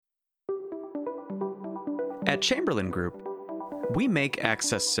At Chamberlain Group, we make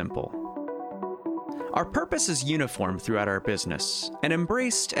access simple. Our purpose is uniform throughout our business and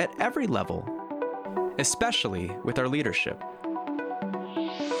embraced at every level, especially with our leadership.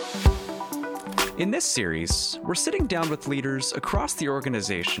 In this series, we're sitting down with leaders across the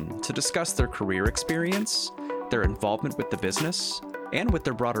organization to discuss their career experience, their involvement with the business, and with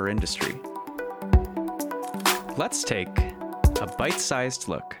their broader industry. Let's take a bite-sized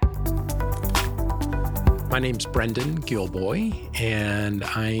look. My name's Brendan Gilboy, and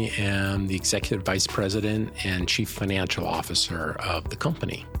I am the Executive Vice President and Chief Financial Officer of the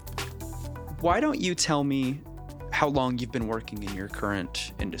company. Why don't you tell me how long you've been working in your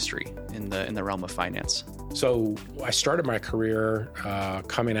current industry in the realm of finance? So I started my career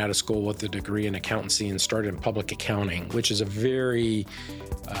coming out of school with a degree in accountancy and started in public accounting, which is a very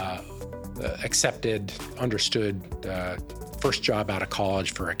accepted, understood first job out of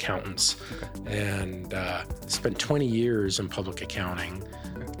college for accountants. Okay. And spent 20 years in public accounting,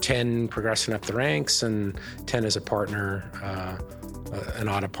 10 progressing up the ranks and 10 as a partner, an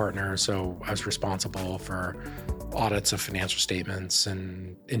audit partner. So I was responsible for audits of financial statements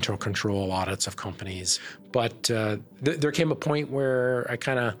and internal control audits of companies. But there came a point where I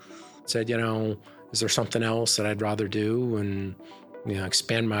kind of said, is there something else that I'd rather do and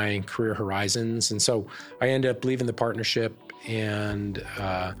expand my career horizons? And so I ended up leaving the partnership and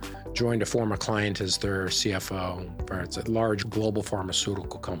joined a former client as their CFO. It's a large global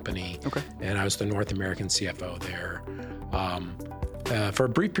pharmaceutical company. Okay. And I was the North American CFO there for a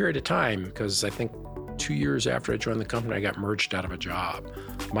brief period of time, because I think 2 years after I joined the company, I got merged out of a job.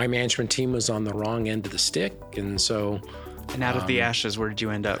 My management team was on the wrong end of the stick. And so... And out of the ashes, where did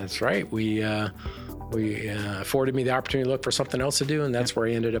you end up? That's right. We afforded me the opportunity to look for something else to do, and that's where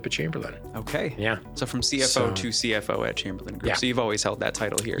I ended up at Chamberlain. Okay. Yeah. So from CFO to CFO at Chamberlain Group. Yeah. So you've always held that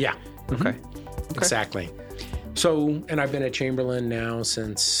title here. Yeah. Okay. Mm-hmm. Exactly. So, and I've been at Chamberlain now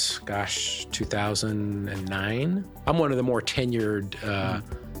since, 2009. I'm one of the more tenured,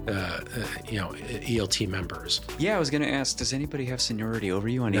 ELT members. Yeah, I was going to ask, does anybody have seniority over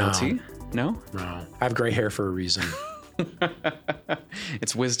you on No. ELT? No? No. I have gray hair for a reason.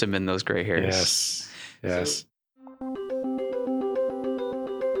 It's wisdom in those gray hairs. Yes.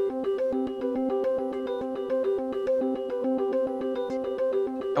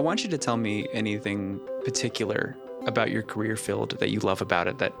 I want you to tell me anything particular about your career field that you love about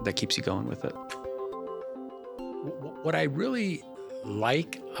it that keeps you going with it. What I really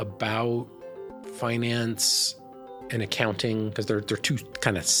like about finance and accounting, because they're two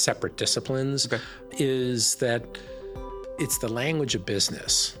kind of separate disciplines, okay, is that it's the language of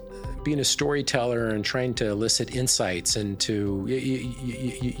business. Being a storyteller and trying to elicit insights into,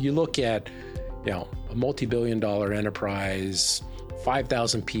 you look at, a multi-billion-dollar enterprise,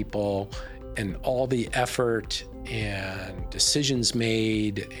 5,000 people, and all the effort and decisions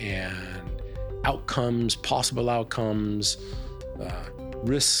made and outcomes, possible outcomes,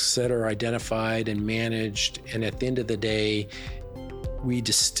 risks that are identified and managed. And at the end of the day, we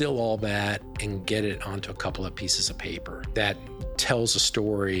distill all that and get it onto a couple of pieces of paper that tells a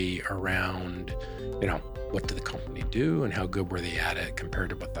story around, what did the company do and how good were they at it compared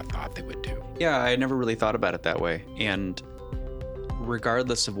to what they thought they would do. Yeah, I never really thought about it that way. And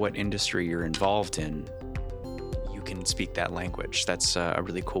regardless of what industry you're involved in, you can speak that language. That's a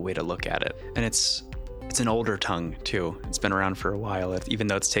really cool way to look at it. And it's an older tongue too. It's been around for a while, even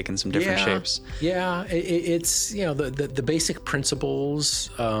though it's taken some different shapes. Yeah, it's, the basic principles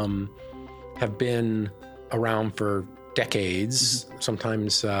have been around for decades. Mm-hmm.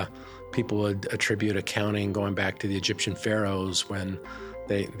 Sometimes people would attribute accounting going back to the Egyptian pharaohs when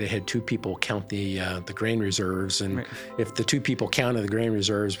they had two people count the grain reserves, and right, if the two people counted the grain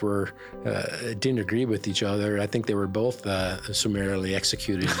reserves didn't agree with each other, I think they were both summarily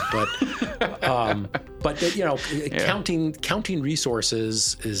executed. But counting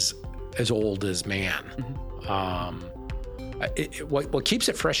resources is as old as man. Mm-hmm. What keeps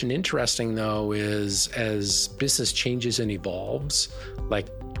it fresh and interesting, though, is as business changes and evolves, like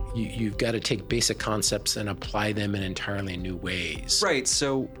you've got to take basic concepts and apply them in entirely new ways. Right.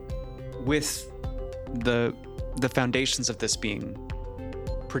 So with the foundations of this being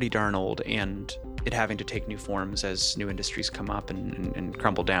pretty darn old and it having to take new forms as new industries come up and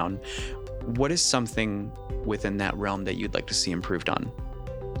crumble down, what is something within that realm that you'd like to see improved on?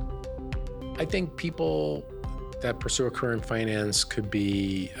 I think people that pursue a career in finance could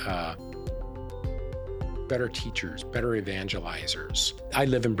be better teachers, better evangelizers. I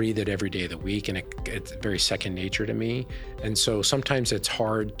live and breathe it every day of the week, and it's very second nature to me. And so sometimes it's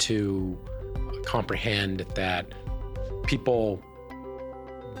hard to comprehend that people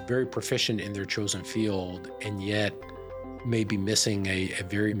very proficient in their chosen field and yet may be missing a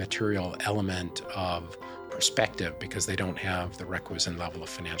very material element of perspective because they don't have the requisite level of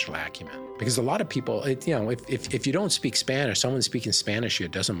financial acumen. Because a lot of people, if you don't speak Spanish, someone speaking Spanish,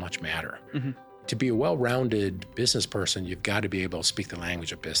 it doesn't much matter. Mm-hmm. To be a well-rounded business person, you've got to be able to speak the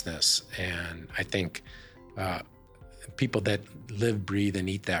language of business. And I think people that live, breathe, and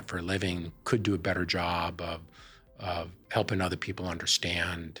eat that for a living could do a better job of helping other people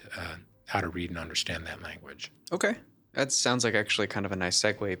understand how to read and understand that language. Okay. That sounds like actually kind of a nice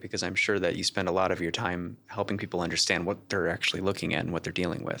segue, because I'm sure that you spend a lot of your time helping people understand what they're actually looking at and what they're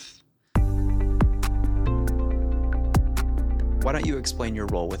dealing with. Why don't you explain your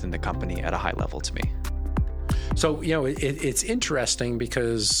role within the company at a high level to me? So, it's interesting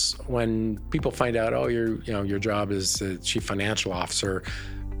because when people find out, your job is the chief financial officer,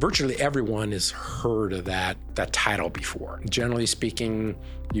 virtually everyone has heard of that title before. Generally speaking,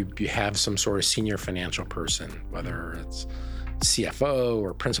 you have some sort of senior financial person, whether it's CFO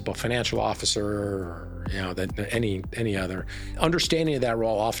or principal financial officer or any other. Understanding of that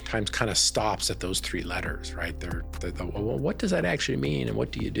role oftentimes kind of stops at those three letters, right? Well, what does that actually mean, and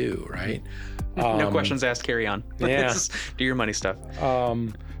what do you do, right? No questions asked. Carry on. Yeah. Do your money stuff.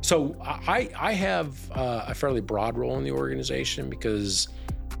 So I have a fairly broad role in the organization because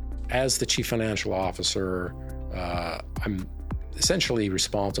as the chief financial officer, I'm essentially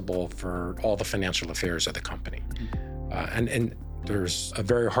responsible for all the financial affairs of the company. And there's a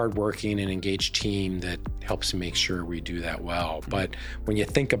very hardworking and engaged team that helps make sure we do that well. But when you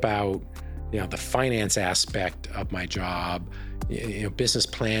think about the finance aspect of my job, business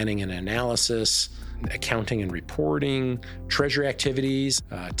planning and analysis, accounting and reporting, treasury activities,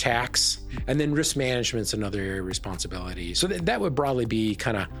 tax, and then risk management's another area of responsibility. So that would broadly be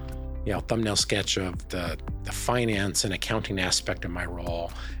kind of thumbnail sketch of the finance and accounting aspect of my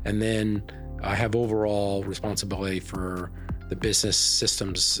role. And then I have overall responsibility for the business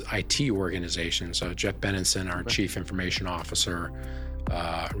systems IT organization. So Jeff Benenson, our chief information officer,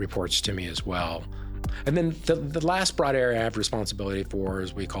 reports to me as well. And then the last broad area I have responsibility for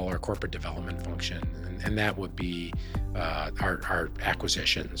is we call our corporate development function. And that would be our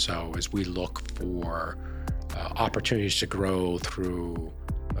acquisition. So as we look for opportunities to grow through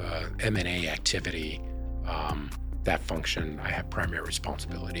M&A activity, that function I have primary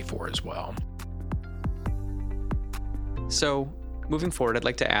responsibility for as well. So moving forward, I'd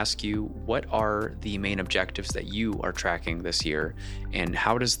like to ask you, what are the main objectives that you are tracking this year, and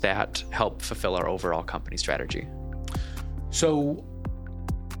how does that help fulfill our overall company strategy? So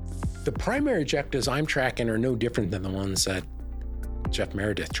the primary objectives I'm tracking are no different than the ones that Jeff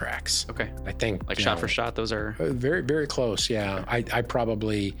Meredith tracks. Okay. I think like shot for shot, those are very, very close. Yeah. I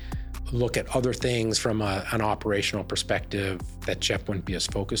probably look at other things from an operational perspective that Jeff wouldn't be as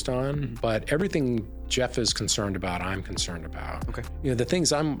focused on, but everything Jeff is concerned about, I'm concerned about. Okay. The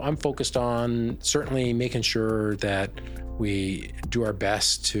things I'm focused on, certainly making sure that we do our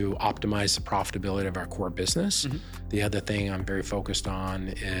best to optimize the profitability of our core business. The other thing I'm very focused on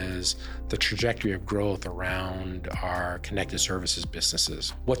is the trajectory of growth around our connected services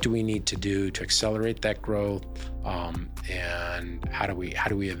businesses. What do we need to do to accelerate that growth? And how do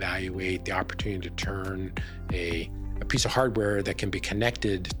we evaluate the opportunity to turn a piece of hardware that can be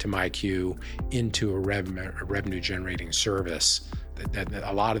connected to MyQ into a revenue generating service? That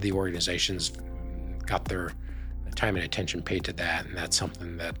a lot of the organizations got their time and attention paid to that, and that's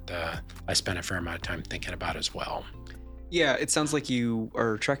something that I spent a fair amount of time thinking about as well. Yeah, it sounds like you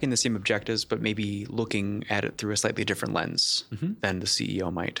are tracking the same objectives, but maybe looking at it through a slightly different lens than the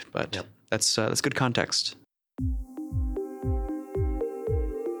CEO might. But that's good context.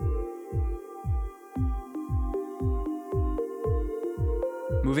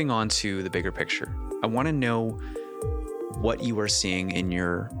 Moving on to the bigger picture, I want to know what you are seeing in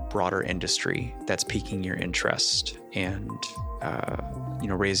your broader industry that's piquing your interest and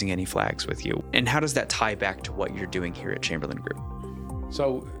raising any flags with you. And how does that tie back to what you're doing here at Chamberlain Group?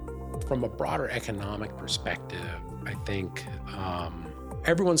 So from a broader economic perspective, I think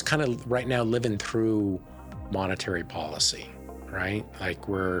everyone's kind of right now living through monetary policy, right? Like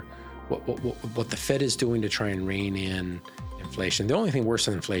what the Fed is doing to try and rein in inflation. The only thing worse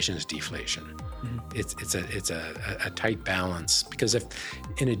than inflation is deflation. It's a tight balance, because if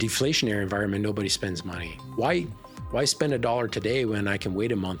in a deflationary environment nobody spends money, why spend $1 today when I can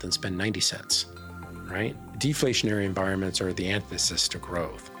wait a month and spend 90 cents, right? Deflationary environments are the antithesis to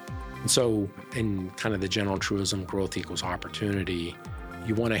growth. And so in kind of the general truism, growth equals opportunity,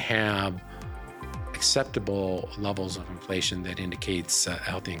 you want to have acceptable levels of inflation that indicates a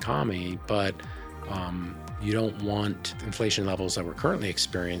healthy economy, but You don't want inflation levels that we're currently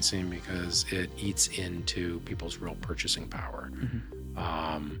experiencing because it eats into people's real purchasing power.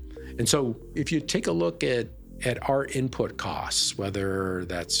 And so if you take a look at our input costs, whether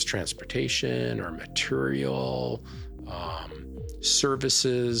that's transportation or material,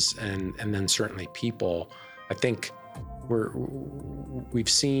 services, and then certainly people, I think we've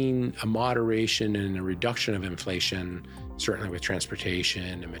seen a moderation and a reduction of inflation, certainly with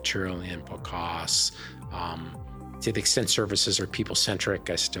transportation and material and input costs. To the extent services are people-centric,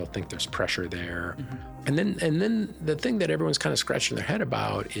 I still think there's pressure there. And then the thing that everyone's kind of scratching their head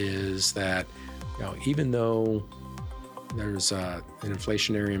about is that, even though there's an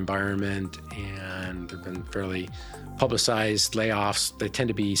inflationary environment and there have been fairly publicized layoffs, they tend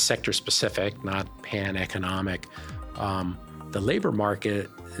to be sector-specific, not pan-economic. The labor market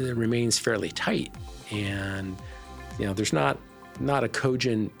remains fairly tight, and there's not a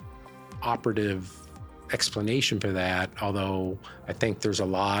cogent operative explanation for that, although I think there's a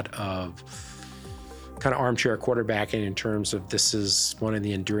lot of kind of armchair quarterbacking in terms of this is one of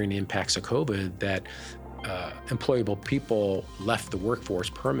the enduring impacts of COVID, that employable people left the workforce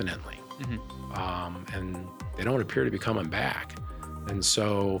permanently, and they don't appear to be coming back. And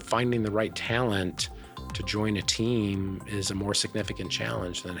so finding the right talent to join a team is a more significant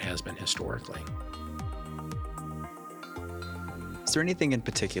challenge than it has been historically. Is there anything in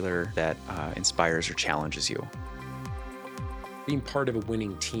particular that inspires or challenges you? Being part of a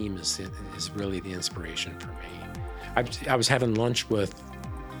winning team is really the inspiration for me. I was having lunch with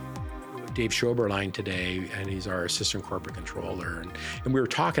Dave Schoberlein today, and he's our assistant corporate controller, and we were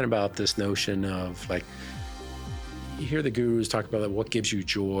talking about this notion of, like, you hear the gurus talk about what gives you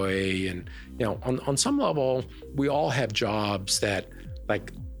joy, and on some level we all have jobs that,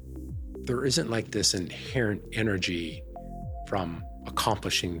 like, there isn't like this inherent energy from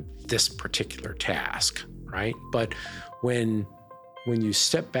accomplishing this particular task, right? But when you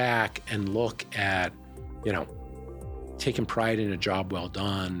step back and look at, taking pride in a job well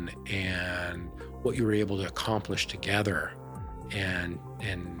done and what you were able to accomplish together, and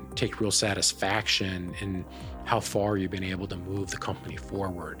take real satisfaction in how far you've been able to move the company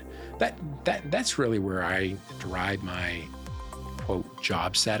forward, that's really where I derive my quote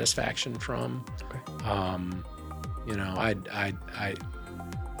job satisfaction from. Okay.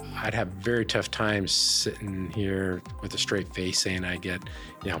 I'd have very tough times sitting here with a straight face saying I get,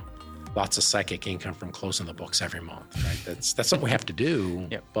 lots of psychic income from closing the books every month, right? That's something we have to do,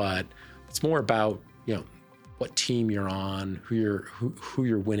 yep. But it's more about, what team you're on, who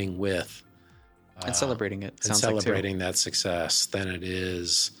you're winning with, and celebrating it. And celebrating that success than it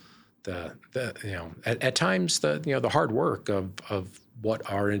is at times the hard work of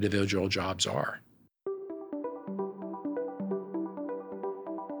what our individual jobs are.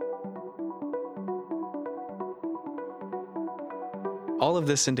 All of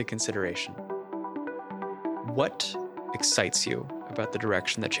this into consideration, what excites you about the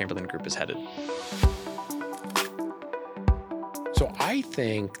direction that Chamberlain Group is headed? So I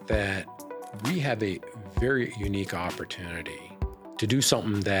think that we have a very unique opportunity to do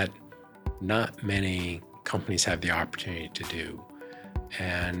something that not many companies have the opportunity to do.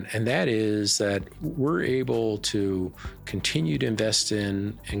 And that is that we're able to continue to invest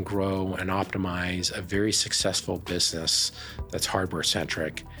in and grow and optimize a very successful business that's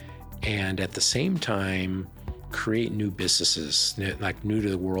hardware-centric, and at the same time create new businesses, like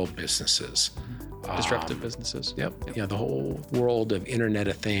new-to-the-world businesses. Disruptive businesses. Yep. The whole world of Internet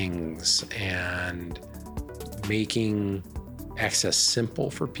of Things and making access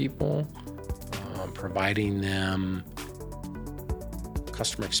simple for people, providing them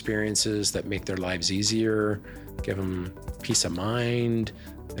customer experiences that make their lives easier, give them peace of mind,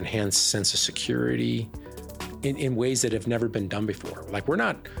 enhanced sense of security in ways that have never been done before. Like we're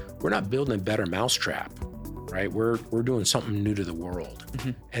not building a better mousetrap, right? We're doing something new to the world.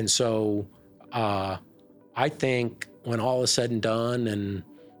 Mm-hmm. And so I think when all is said and done and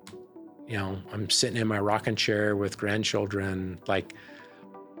I'm sitting in my rocking chair with grandchildren, like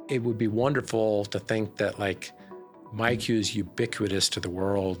it would be wonderful to think that like MyQ is ubiquitous to the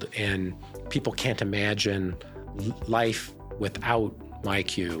world and people can't imagine life without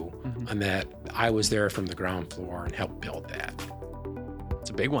MyQ, mm-hmm. and that I was there from the ground floor and helped build that. It's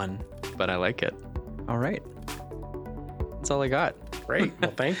a big one, but I like it. All right. That's all I got. Great.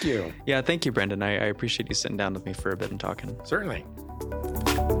 Well, thank you. Yeah, thank you, Brendan. I appreciate you sitting down with me for a bit and talking. Certainly.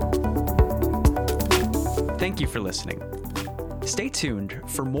 Thank you for listening. Stay tuned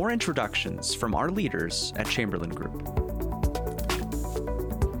for more introductions from our leaders at Chamberlain Group.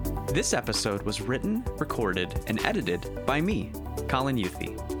 This episode was written, recorded, and edited by me, Colin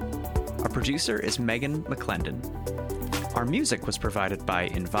Youthy. Our producer is Megan McClendon. Our music was provided by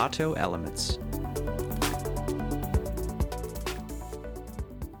Invato Elements.